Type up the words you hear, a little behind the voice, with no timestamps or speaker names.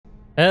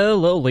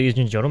Hello, ladies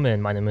and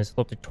gentlemen. My name is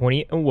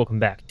Lopter20, and welcome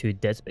back to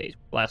Dead Space.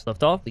 Last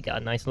left off, we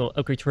got a nice little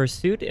upgrade to our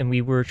suit, and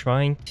we were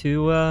trying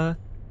to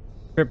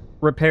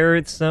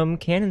repair some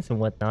cannons and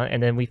whatnot,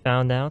 and then we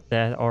found out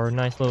that our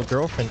nice little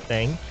girlfriend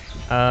thing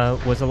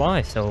was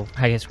alive. So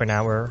I guess for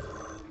now we're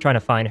trying to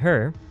find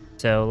her.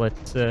 So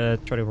let's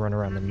try to run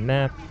around the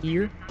map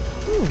here.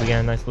 Ooh, we got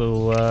a nice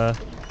little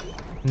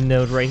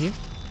node right here.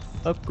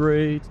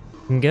 Upgrades.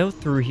 We can go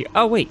through here.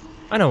 Oh wait,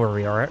 I know where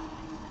we are at.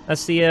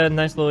 That's the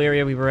nice little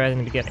area we were at in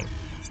the beginning.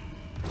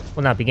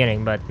 Well, not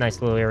beginning, but nice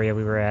little area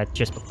we were at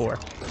just before.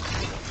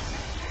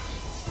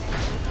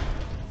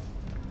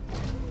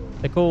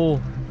 Nicole!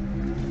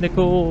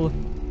 Nicole!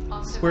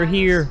 We're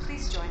here!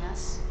 Please join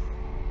us.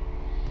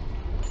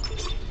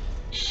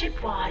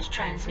 Shipwide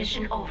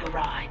transmission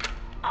override.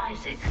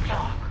 Isaac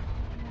Clark.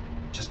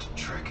 Just a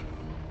trick.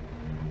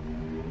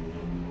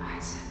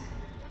 Isaac.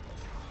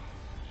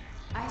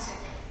 Isaac.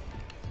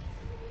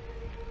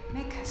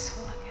 Make us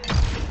whole again.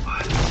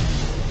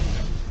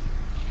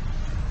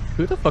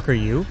 Who the fuck are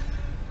you?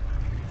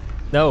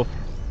 No!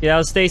 Get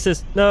out of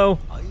stasis! No!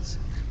 Isaac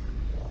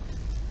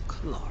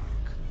Clark.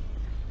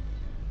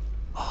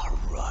 All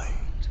right.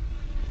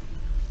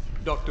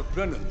 Dr.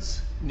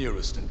 Brennan's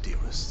nearest and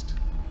dearest.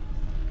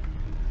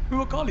 We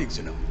were colleagues,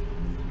 you know.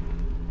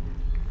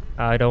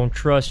 I don't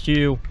trust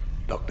you.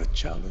 Dr.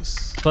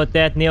 Chalice. Put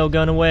that nail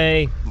gun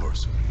away.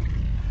 Mercer.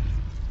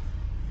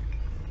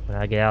 When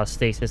I get out of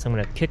stasis, I'm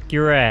gonna kick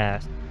your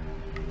ass.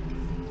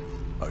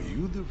 Are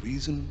you the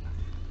reason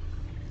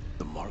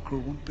the marker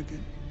won't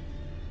begin?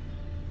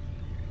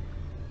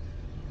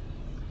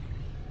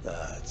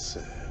 That's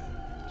it.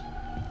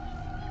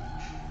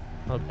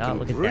 Oh god,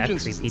 look at that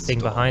Convergence is creepy thing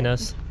behind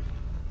installed.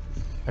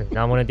 us. I do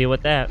not want to deal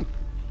with that.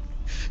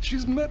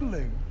 She's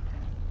meddling.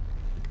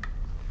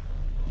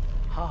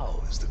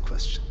 How is the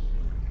question?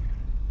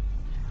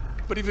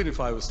 But even if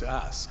I was to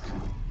ask,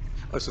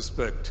 I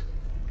suspect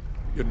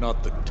you're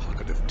not the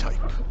talkative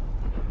type.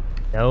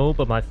 No,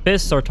 but my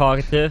fists are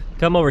talkative.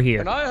 Come over here.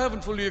 And I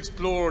haven't fully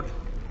explored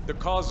the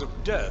cause of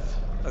death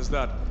as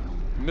that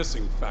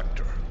missing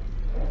factor.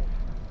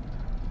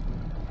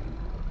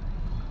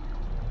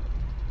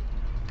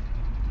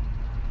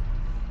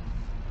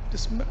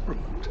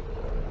 Dismemberment.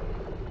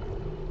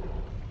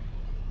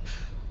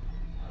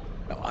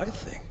 Now I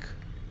think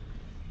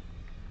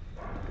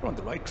we're on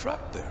the right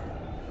track there.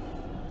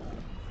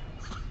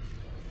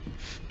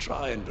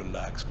 Try and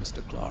relax,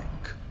 Mr.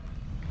 Clark.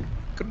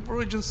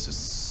 Convergence is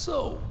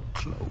so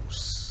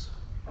close.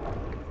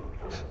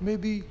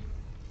 Maybe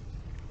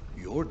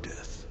your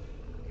death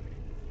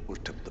will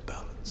tip the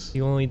balance.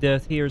 The only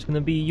death here is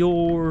gonna be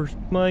yours.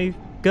 My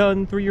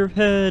gun through your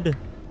head.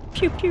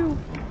 Pew pew.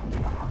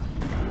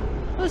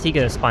 How does he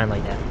get a spine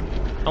like that?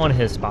 I want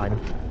his spine.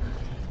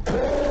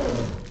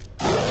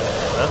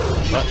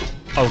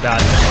 Oh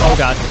god. Oh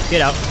god.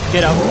 Get out.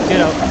 Get out.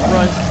 Get out.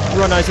 Run.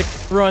 Run, Isaac.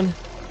 Run.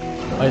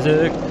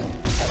 Isaac.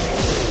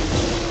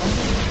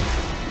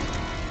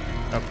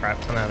 Oh crap.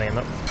 I'm out of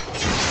ammo.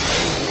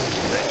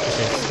 This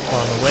is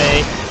on the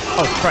way.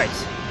 Oh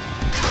Christ.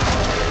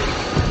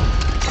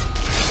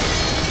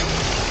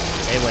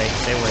 Stay away.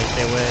 Stay away.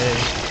 Stay away.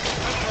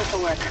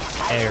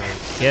 There we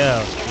go.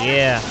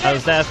 Yeah.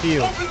 How's that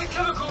feel?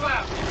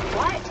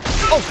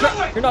 Oh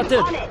crap! You're not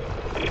dead.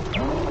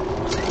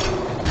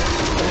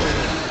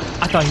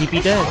 I thought he'd be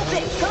dead.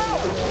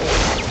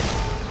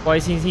 Why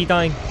is he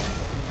dying?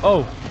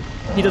 Oh,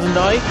 he doesn't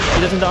die?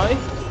 He doesn't die?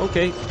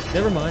 Okay,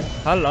 never mind.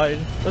 I lied.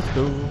 Let's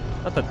go.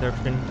 Not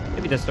destruction.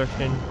 Maybe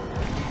destruction.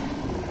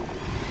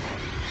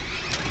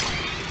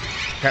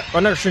 Crap,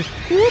 destruction.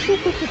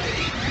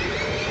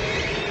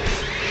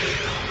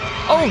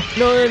 Oh,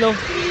 no, no, no.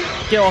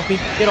 Get off me.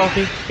 Get off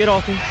me. Get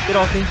off me. Get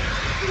off me.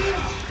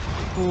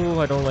 Ooh,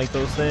 I don't like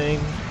those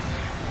things.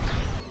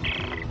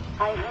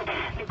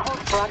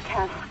 Nicole's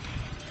broadcast.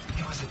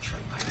 It was a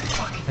trick by the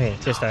fucking Okay,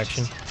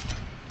 distraction.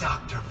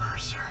 Dr.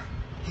 Mercer.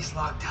 He's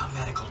locked down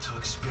medical to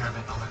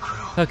experiment on the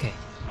crew. Okay.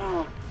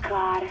 Oh,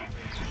 God.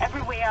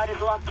 Every way out is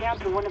locked down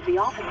through one of the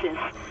offices.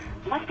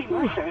 Must be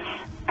Mercer's.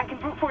 I can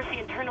brute force the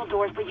internal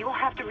doors, but you will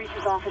have to reach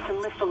his office and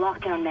lift the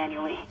lockdown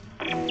manually.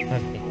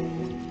 Okay.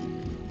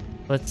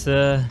 Let's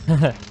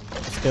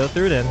let's go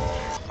through then. I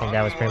think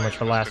that was pretty much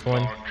the last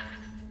one.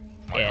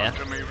 Yeah.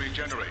 May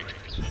regenerate,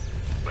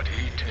 but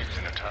he takes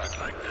an attack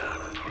like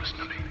that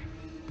personally.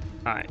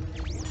 Alright.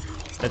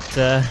 Let's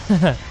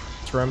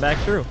let's run back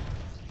through.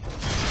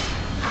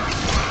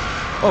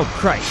 Oh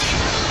Christ.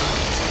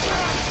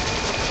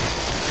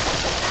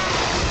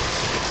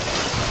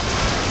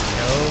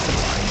 No,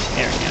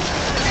 there we go.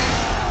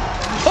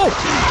 Oh!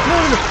 No,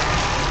 no, no!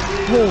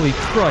 Holy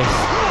Christ.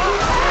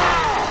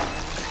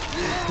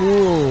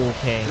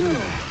 Okay.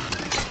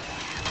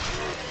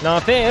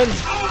 Not a fan.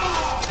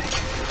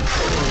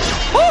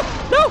 Oh!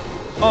 No!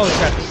 Oh, it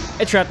trapped me.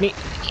 It trapped me.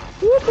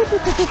 Whoop, whoop,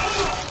 whoop, whoop, whoop.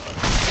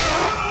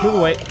 Move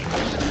away.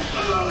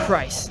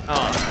 Christ.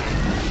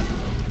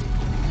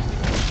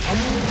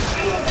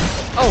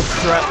 Oh,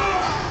 crap.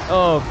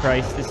 Oh,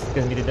 Christ. This is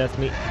gonna be the death of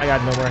me. I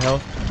got no more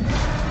health.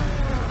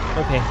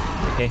 Okay.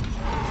 Okay.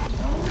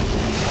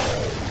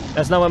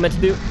 That's not what I meant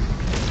to do.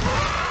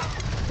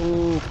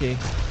 Okay.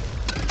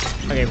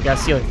 Okay, we got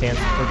ceiling fans.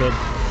 We're good.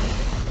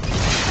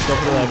 Go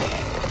for the leg.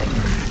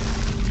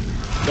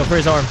 Go for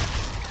his arm.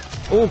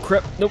 Oh,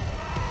 crap. Nope.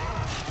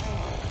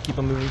 Keep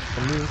on moving. Keep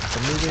on moving. Keep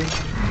on moving.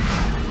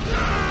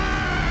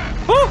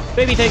 Oh!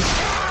 Baby things!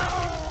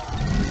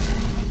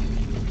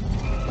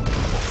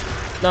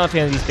 Not a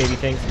fan of these baby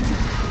things.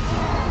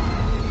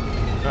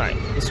 Alright,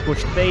 let's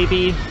squish the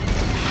baby.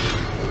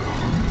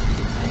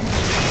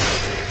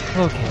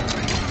 Okay.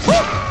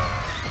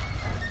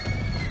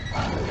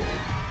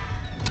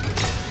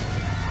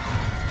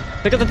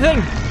 Pick up the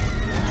thing!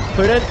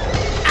 Put it in.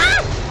 Ah!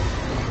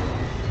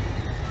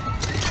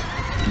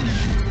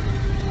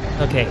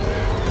 Okay.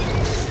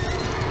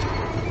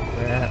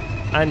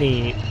 I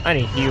need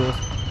heals.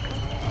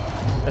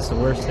 That's the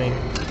worst thing.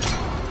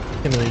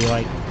 Too many,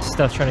 like,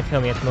 stuff trying to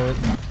kill me at the moment.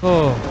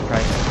 Oh,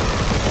 Christ.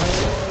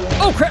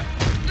 Oh, crap!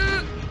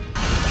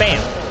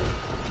 Bam!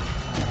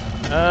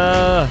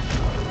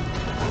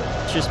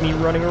 It's just me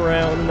running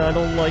around and I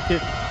don't like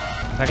it.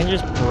 If I can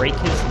just break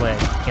his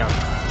leg. Yeah,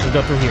 we'll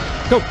go through here.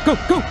 Go, go,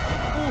 go!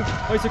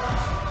 Oh, Isaac.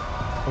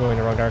 I'm going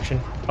the wrong direction.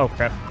 Oh,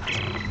 crap.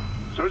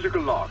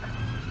 Surgical log.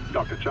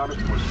 Dr. Chavez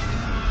was...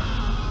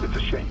 It's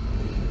a shame.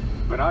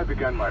 When I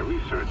began my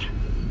research,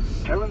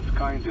 Terrence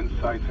Kyne's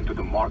insights into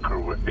the marker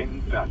were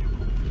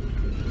invaluable.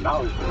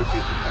 Now his liberty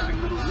is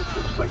sending little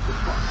missives like this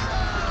one.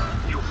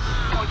 You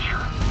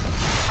butcher!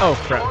 Oh,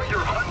 crap. You're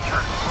your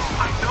hunter!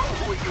 I know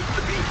who it used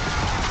to be!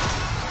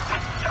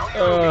 That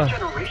cellular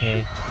regeneration!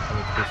 Okay. I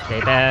need to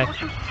stay back.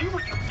 Don't you see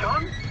what you've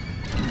done?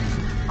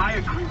 I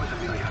agree with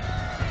Amelia.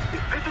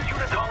 If this is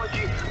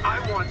unitology, I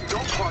want no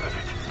part of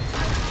it.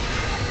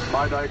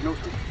 My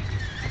diagnosis?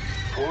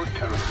 Poor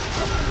Terrence is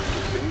suffering with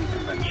the same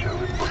dementia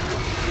reported on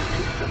the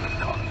 57th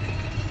colony.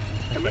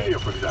 Amelia,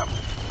 for example.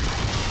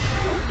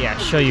 Yeah,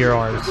 show your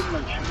arms.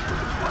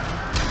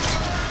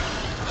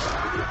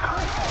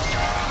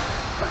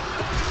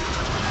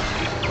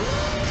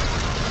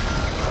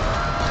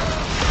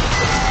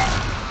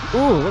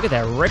 Ooh, look at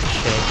that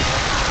ricochet.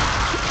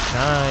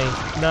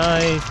 Nice,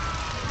 nice.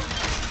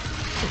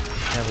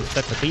 Now we're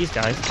stuck with these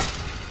guys.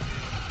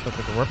 Look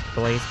at the warp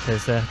blades,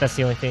 because that's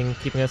the only thing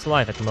keeping us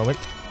alive at the moment.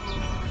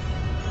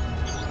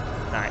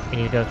 Alright, we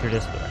need to go through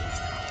this door.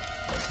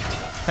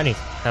 I need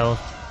health.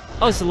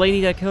 Oh, it's the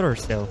lady that killed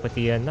herself with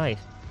the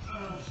knife.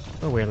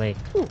 Oh, we're late.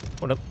 Ooh,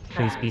 hold up.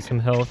 Please be some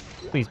health.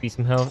 Please be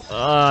some health.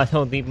 I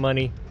don't need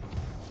money.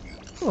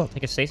 Ooh, I'll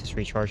take a stasis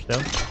recharge,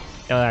 though.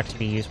 That'll actually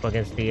be useful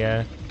against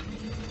the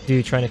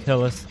dude trying to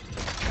kill us.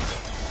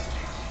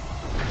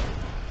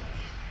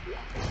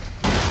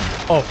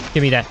 Oh,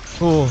 give me that.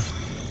 Ooh.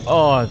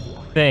 Oh,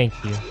 thank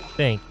you.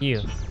 Thank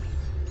you.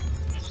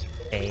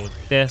 Take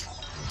this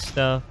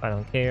stuff. I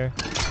don't care.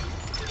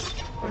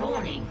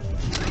 Warning.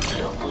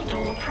 Local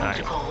door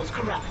protocols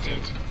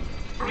corrupted.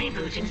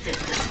 Rebooting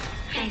system.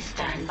 Please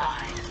stand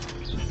by.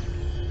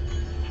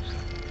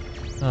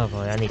 Oh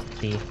boy, I need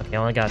to be. Okay, I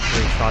only got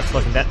 3 shots.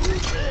 Wasn't that?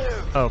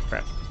 Oh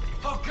crap.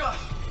 Oh god!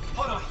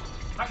 Hold on.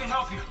 I can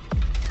help you.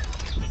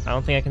 I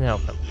don't think I can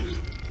help him.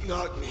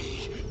 Not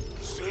me.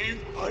 Save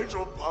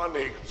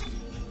hydroponics.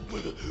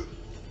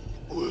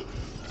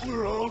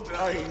 We're all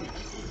dying.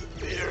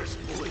 There's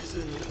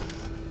poison,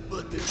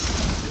 but there's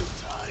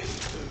still time.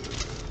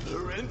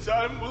 Her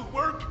enzyme will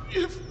work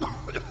if...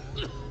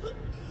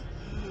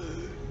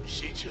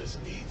 She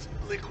just needs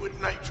liquid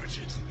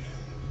nitrogen.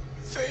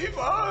 Save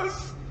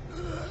us!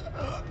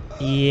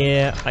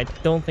 Yeah, I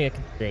don't think I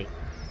can save.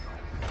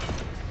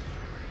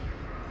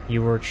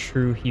 You were a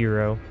true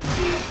hero.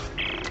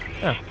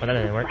 Oh, well that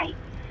didn't work. Right.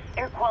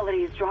 Air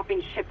quality is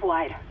dropping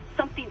shipwide.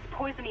 Something's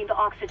poisoning the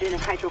oxygen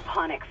and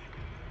hydroponics.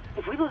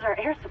 If we lose our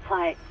air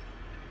supply...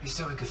 You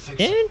said we could fix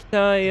Didn't it.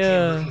 I, We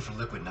came looking for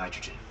liquid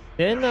nitrogen.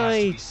 Didn't There has to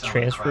I be some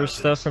transfer cryogenics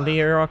stuff from the lab.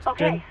 air oxygen?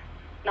 Okay.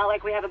 Not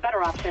like we have a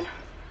better option.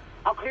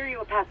 I'll clear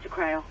you a path to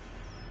cryo.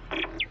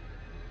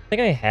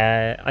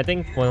 I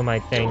think one of my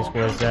things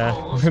was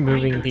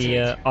removing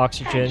the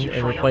oxygen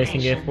and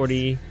replacing it for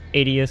the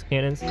ADS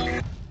cannons.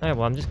 Alright,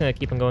 well I'm just gonna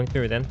keep on going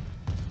through then.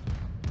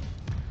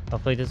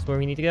 Hopefully this is where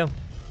we need to go.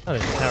 Oh,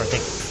 there's a power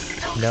thing.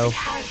 No.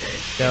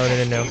 No, no,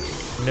 no, no.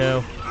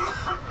 No.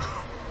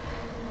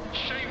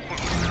 Shameful.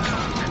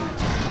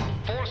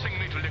 Forcing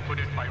me to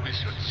liquidate my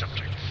research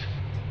subjects.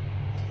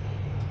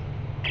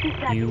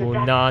 You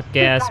will not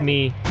gas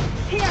me.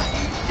 Here!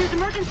 There's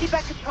emergency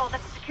bed controls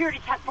at the security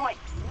checkpoint.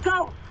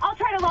 Go! I'll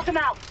try to lock them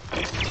out!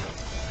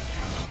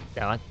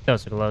 No,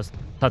 those are the lows.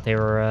 Thought they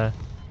were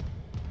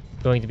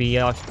going to be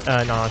not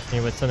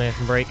oxygen, but something I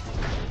can break.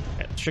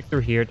 Right, let's check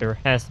through here. There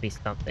has to be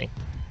something.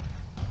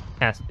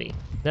 Has to be.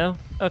 No?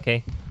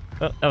 Okay.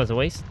 Well, that was a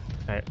waste.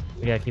 Alright,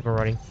 we gotta keep on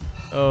running.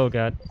 Oh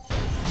god.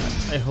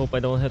 I hope I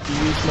don't have to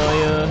use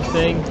my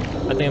thing.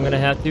 I think I'm gonna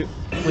have to.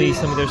 Please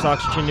tell me there's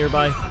oxygen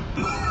nearby.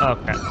 Oh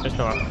crap, there's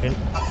no oxygen.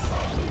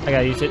 I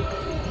gotta use it.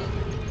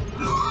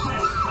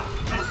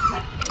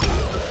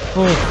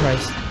 Oh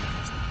Christ.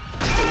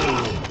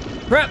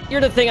 Crap,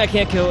 you're the thing I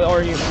can't kill,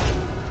 are you?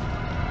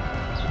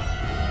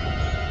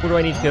 Where do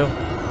I need to go?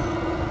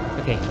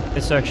 Okay,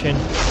 this section.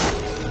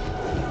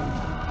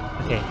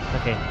 Okay,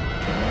 okay.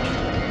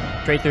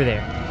 Straight through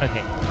there. Okay,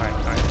 alright.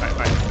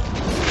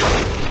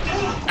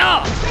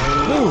 Ah!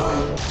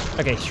 Move!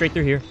 Okay, straight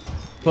through here.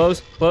 Close.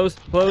 Why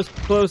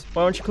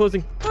aren't you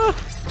closing? Ah!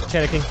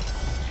 Panicking.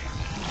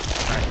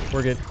 Alright,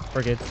 we're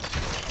good.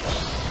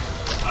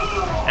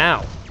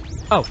 Ow!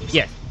 Oh,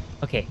 yes.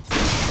 Okay.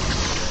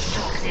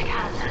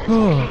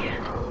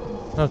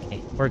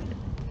 Okay, we're good.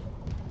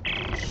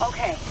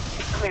 Okay,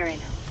 it's clearing.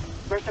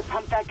 Mercer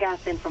pumped that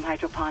gas in from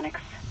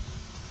hydroponics.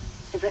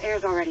 If the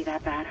air's already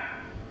that bad.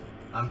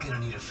 I'm gonna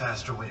need a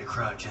faster way to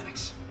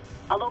cryogenics.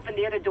 I'll open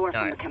the other door from the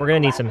Alright, chemical we're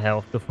gonna need lab. some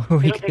health before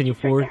we It'll take continue you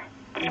straight forward.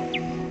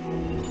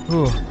 there.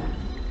 Ooh.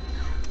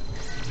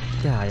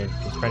 God,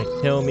 it's trying to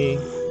kill me.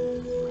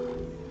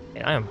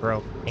 Man, I am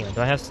broke. Hang on,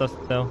 do I have stuff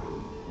though?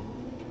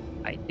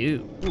 I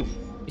do. Ooh,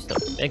 you still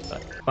big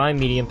butt. Buy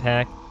medium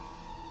pack.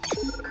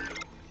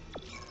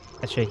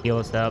 That should heal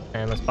us up,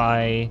 and let's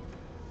buy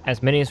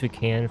as many as we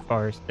can as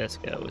far as this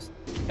goes.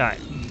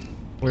 Alright,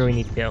 where do we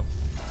need to go?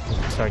 I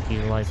need to start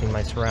utilizing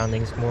my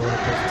surroundings more when it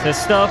comes to this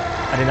stuff.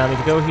 I did not need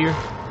to go here.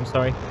 I'm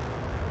sorry.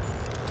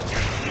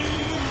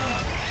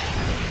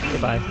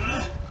 Goodbye.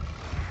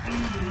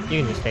 You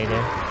can just stay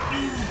there.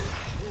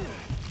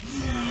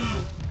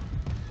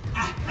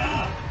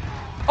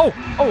 Oh,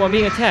 I'm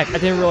being attacked. I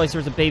didn't realize there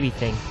was a baby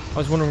thing. I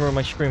was wondering where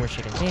my screen was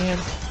shaking. Man.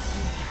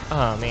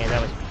 Oh, man,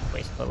 that was a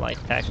waste of a life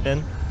pack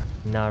then.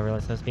 Now I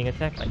realized I was being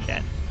attacked like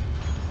that.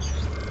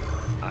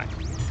 Alright,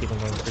 keep on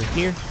going through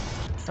here.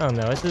 Oh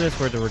no, is this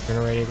where the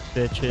regenerated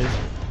bitch is?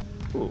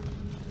 Ooh,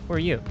 who are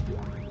you?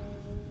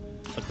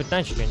 Liquid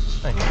nitrogen.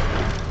 Nice.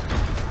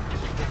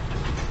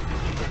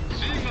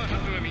 Seeing my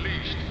hunter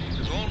unleashed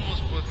is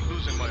almost worth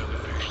losing my other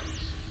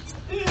patients.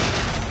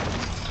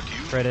 But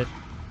you Credit.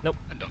 Nope.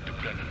 and Dr.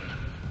 Brennan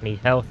Need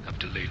health. have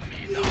delayed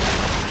me now.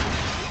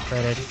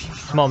 Credit.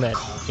 Small med.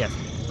 Yes.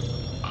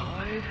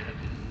 I have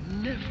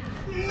never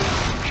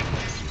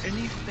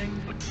anything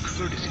but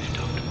courtesy to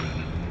Dr.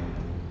 Brennan.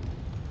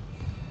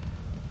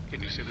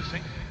 Can you say the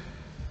same?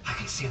 I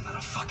can see I'm not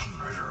a fucking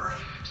murderer.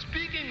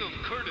 Speaking of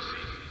courtesy,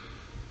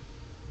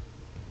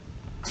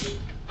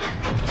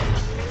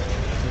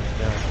 No.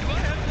 do I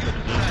have you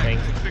These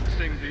things.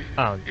 fixing the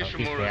Oh no, please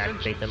Ishimura they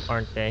activate them,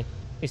 aren't they?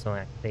 Please don't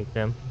activate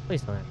them.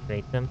 Please don't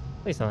activate them.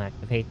 Please don't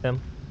activate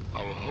them.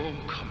 Our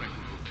homecoming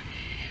will be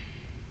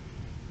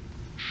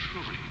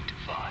truly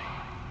divine.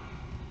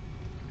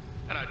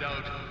 And I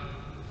doubt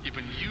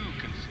even you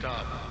can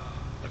stop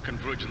a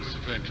convergence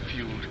event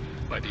fueled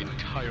by the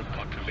entire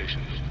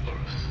population of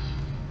Earth.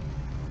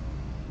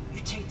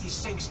 You take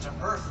these things to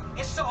Earth,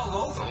 it's all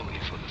over. Only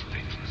for the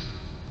faithless.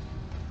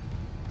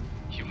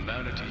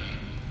 Humanity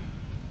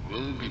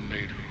will be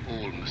made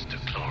whole, Mr.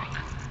 Clark.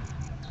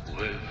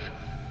 With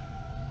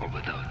or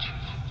without you.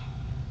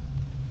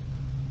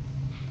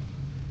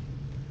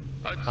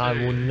 I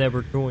will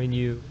never join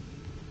you.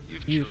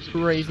 You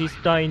crazy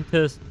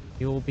scientist.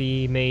 You'll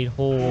be made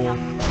whole.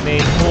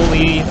 Made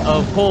holy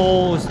of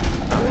holes. Yeah,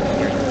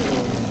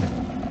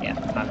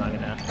 I'm not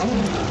gonna.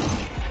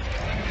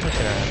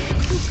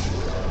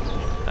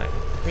 Alright,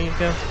 where you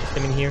go? Is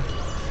him in here?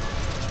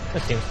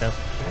 Let's see so.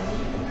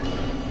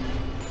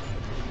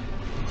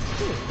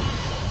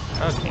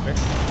 Okay, man.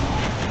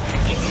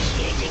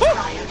 Initiating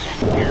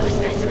cryogenic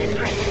specimen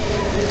freeze.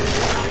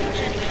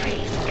 Cryogenic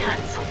freeze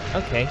cancelled.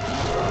 Okay.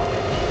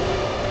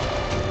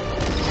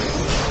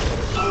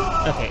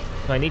 Okay,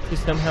 so I need to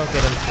somehow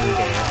get him through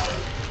there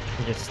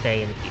and just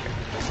stay in here.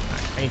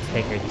 Alright, I need to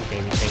take care of these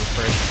baby things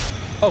first.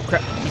 Oh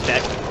crap, he's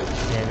dead.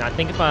 And I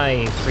think if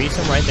I freeze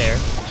him right there,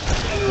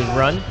 we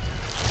run,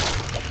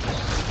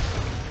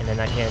 and then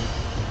I can...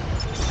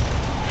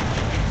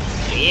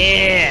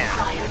 Yeah!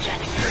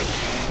 Cryogenic freeze.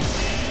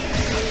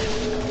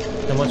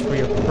 So much for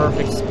your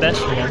perfect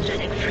specimen.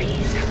 Cryogenic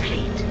freeze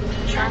complete.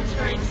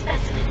 Transferring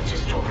specimen to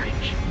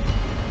storage.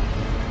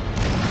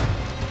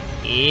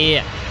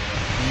 Yeah!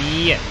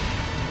 Yeah!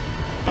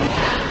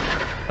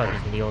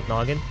 Buttons in the old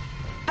noggin.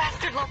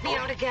 Bastard locked me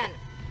out again.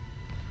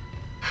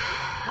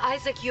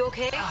 Isaac, you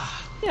okay?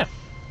 Yeah.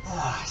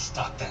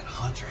 Stop that,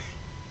 Hunter.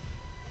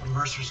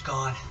 Mercer's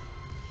gone.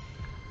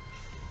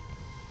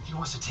 He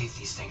wants to take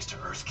these things to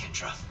Earth,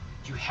 Kendra.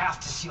 You have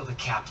to seal the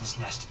captain's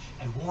nest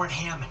and warn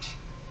Hammond.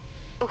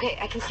 Okay,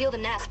 I can seal the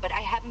nest, but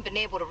I haven't been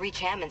able to reach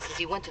Hammond since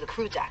he went to the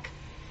crew deck.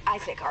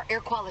 Isaac, our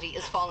air quality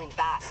is falling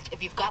fast.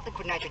 If you've got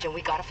liquid nitrogen,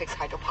 we gotta fix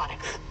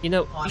hydroponics. You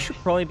know, you should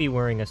probably be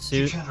wearing a You're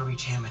suit trying to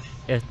reach Hammond.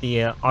 if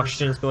the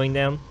oxygen is going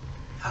down.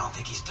 I don't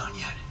think he's done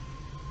yet.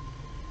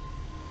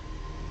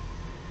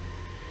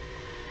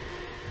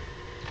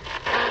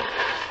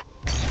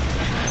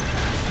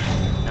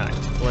 Alright,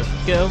 let's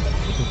go.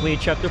 We completed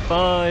chapter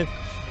 5.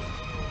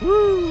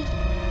 Woo!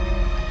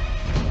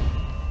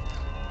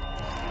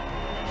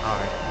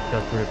 Alright,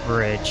 go through the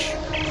bridge.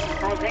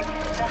 Isaac,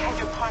 the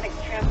hydroponics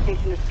tram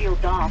station is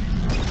sealed off.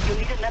 You'll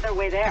need another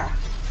way there.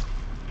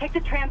 Take the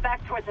tram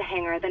back towards the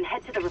hangar, then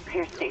head to the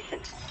repair station.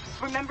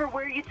 Remember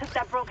where you took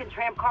that broken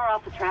tram car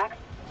off the tracks?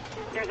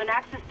 There's an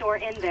access door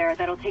in there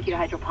that'll take you to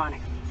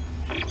hydroponics.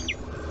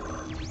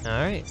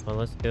 Alright, well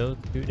let's go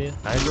to the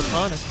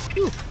hydroponics.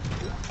 Whew.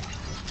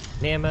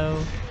 ammo.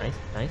 Nice,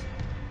 nice.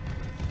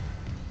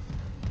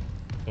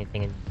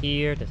 Anything in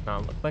here? Does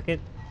not look like it.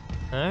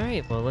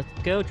 Alright, well, let's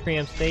go,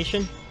 tram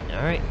station.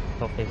 Alright,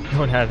 hopefully we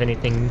don't have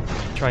anything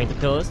trying to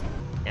kill us.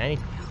 Yeah, I need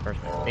to recharge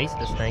my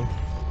stasis thing.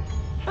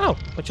 Oh,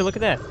 would you look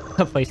at that?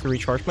 A place to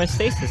recharge my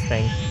stasis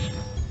thing.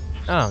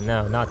 Oh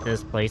no, not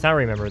this place. I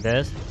remember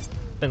this. It's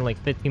been like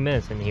 15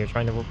 minutes in here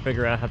trying to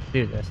figure out how to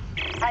do this.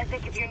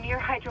 Isaac, if you're near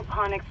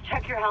hydroponics,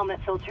 check your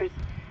helmet filters.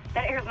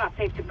 That air's not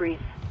safe to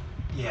breathe.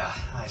 Yeah,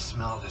 I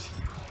smelled it.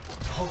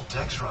 The whole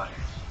deck's rotting.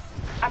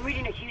 I'm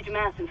reading a huge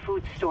mass in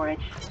food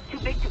storage. Too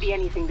big to be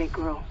anything they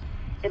grew.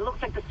 It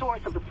looks like the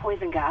source of the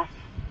poison gas.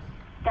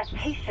 That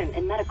patient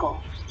in medical,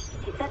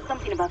 he said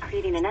something about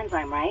creating an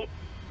enzyme, right?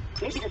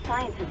 Maybe the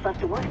scientist left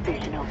the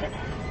workstation open.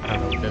 I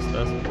don't know what this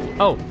does.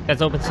 Oh,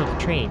 that's open to the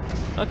train.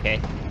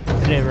 Okay. I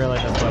didn't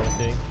realize that's what I was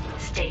doing.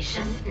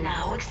 Station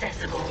now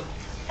accessible.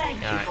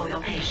 Thank you for your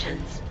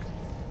patience.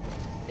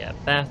 Yeah,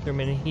 bathroom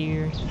in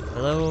here.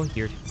 Hello,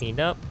 here to clean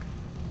up.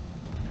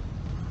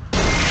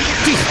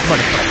 Jesus,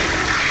 motherfucker!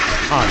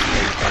 Oh, I'm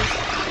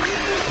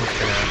just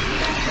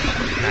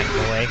gonna knock him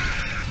away.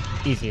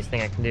 Easiest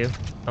thing I can do.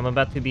 If I'm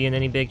about to be in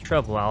any big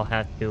trouble, I'll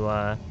have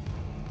to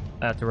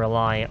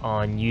rely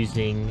on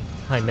using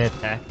my med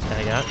pack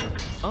that I got.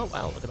 Oh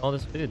wow, look at all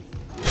this food.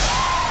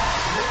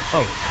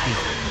 Oh,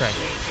 Jesus Christ.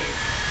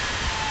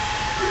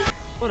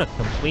 What a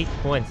complete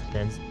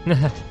coincidence.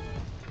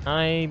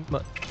 I'm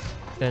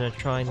gonna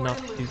try not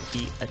to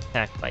be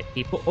attacked by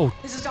people. Oh,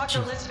 this is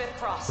Dr. Elizabeth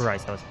Cross.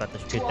 Christ, I was about to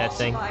shoot that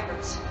thing.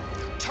 Survivors.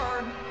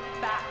 Turn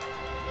back.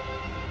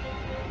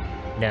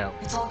 No.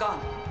 It's all gone.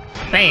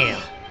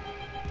 Bam!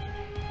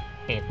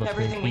 Can't listen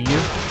Everything to we you.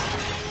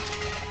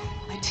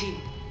 My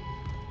team.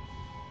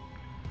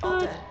 All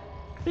dead.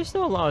 There's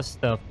still a lot of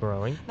stuff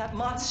growing. That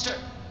monster.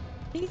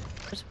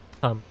 There's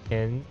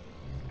pumpkins,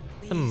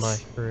 some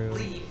mushrooms,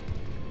 Leave.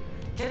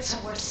 Get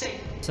somewhere safe.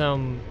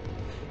 some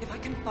If I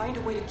can find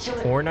a way to kill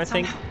it. corn, I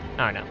think.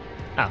 somehow. I don't know.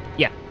 Oh,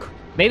 yeah.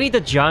 Maybe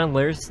the John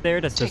Lear's there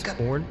that says Jacob.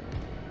 corn.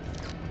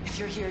 If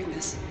you're hearing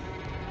this.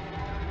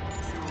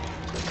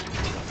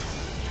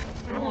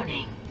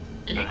 Warning.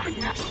 Liquid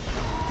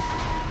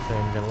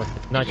And the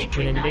liquid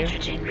nitrogen in there.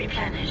 nitrogen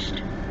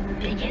replenished.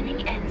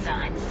 Beginning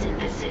enzyme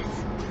synthesis.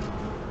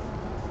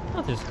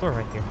 Oh, there's a store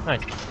right here.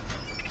 Nice.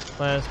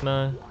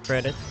 Plasma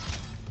credits.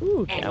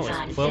 Ooh, that was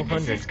Enzyme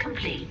 1200. synthesis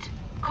complete.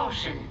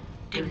 Caution.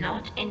 Do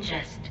not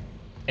ingest.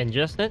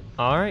 Ingest it?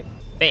 Alright.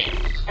 Bam.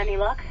 Any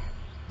luck?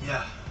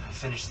 Yeah, I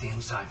finished the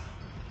enzyme.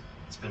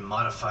 It's been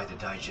modified to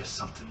digest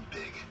something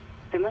big.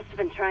 They must have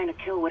been trying to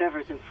kill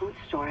whatever's in food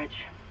storage.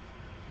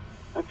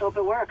 Let's hope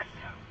it works.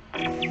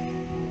 Alright,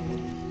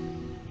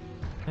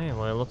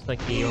 well, it looks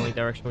like the only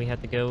direction we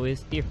have to go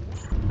is here.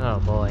 Oh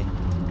boy.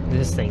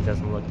 This thing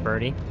doesn't look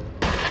pretty.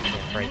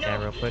 Yeah, break that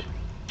real quick.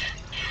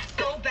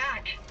 Go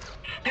back!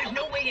 There's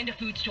no way into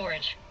food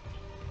storage.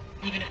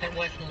 Even if there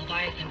was, the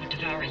Leviathan would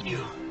devour you.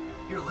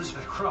 You're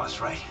Elizabeth Cross,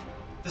 right?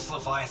 This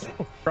Leviathan.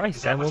 Oh, Christ,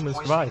 is that what's woman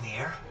poisoning survived. the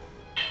air?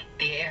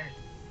 The air.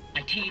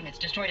 My team, it's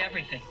destroyed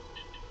everything.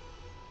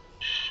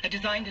 I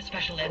designed a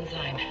special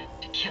enzyme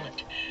to kill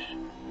it.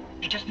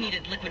 It just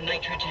needed liquid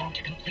nitrogen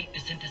to complete the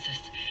synthesis.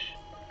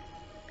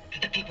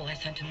 The people I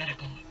sent to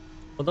medical.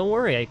 Well, don't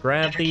worry, I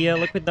grabbed the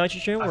liquid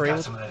nitrogen, I've we're got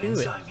able some of to that do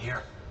it. enzyme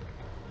here.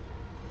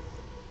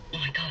 Oh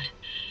my god.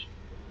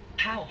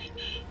 How?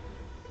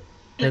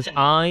 Because Listen,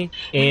 I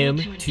am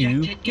we need to too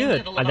inject it good.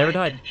 into the I never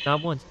died, Leviathan.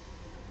 not once.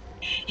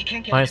 You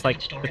can't get Minus into like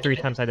food the storage, 3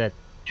 but times I did.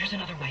 There's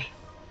another way.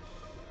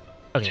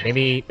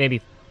 Okay,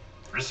 maybe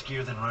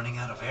Riskier than running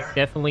out of air?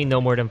 definitely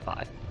no more than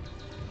 5.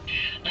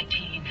 My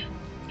team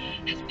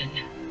has been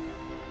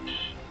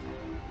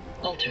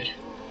altered.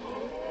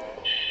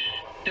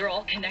 They're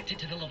all connected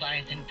to the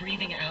Leviathan,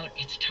 breathing out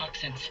its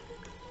toxins.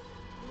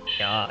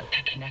 God.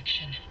 That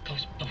connection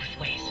goes both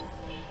ways.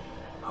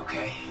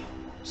 Okay.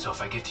 So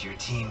if I get to your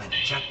team and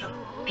inject them,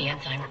 The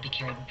enzyme will be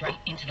carried right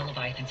into the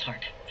Leviathan's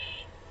heart.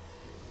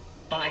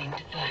 Bind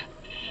the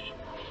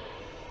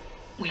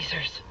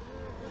Weezers.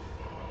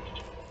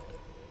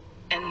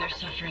 End their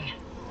suffering.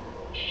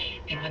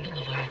 And when the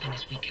Leviathan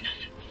is weak enough,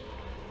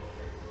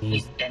 we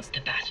vent the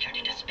bastard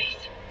into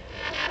space.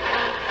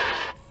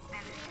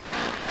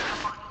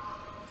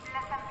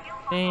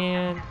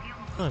 Man,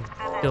 I'm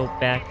go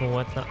back and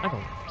whatnot. I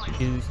don't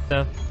do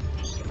stuff.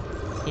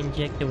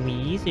 Inject the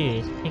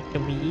Weezers. Inject the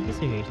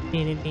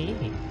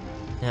Weezers.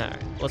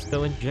 Alright, let's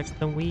go inject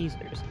some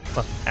Weezers.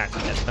 Well,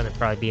 actually, that's gonna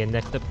probably be a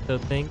next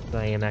episode thing, because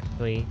I am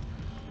actually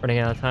running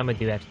out of time. I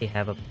do actually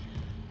have a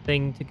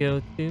thing to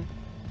go to.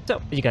 So,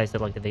 if you guys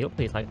did like the video,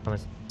 please like,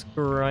 comment,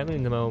 subscribe, let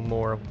me know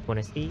more of what you want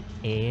to see.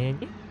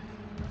 And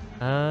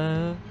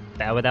yeah.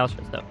 That with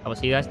outro stuff. I will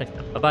see you guys next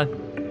time. Bye-bye.